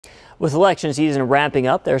With election season ramping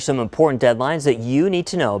up, there are some important deadlines that you need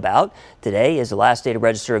to know about. Today is the last day to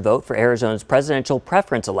register a vote for Arizona's presidential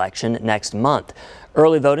preference election next month.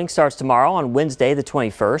 Early voting starts tomorrow on Wednesday, the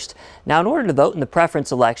 21st. Now, in order to vote in the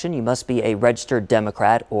preference election, you must be a registered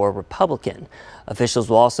Democrat or Republican. Officials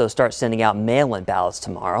will also start sending out mail-in ballots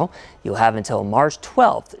tomorrow. You'll have until March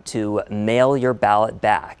 12th to mail your ballot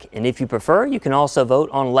back. And if you prefer, you can also vote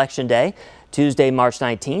on Election Day. Tuesday, March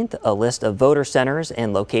 19th, a list of voter centers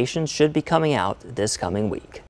and locations should be coming out this coming week.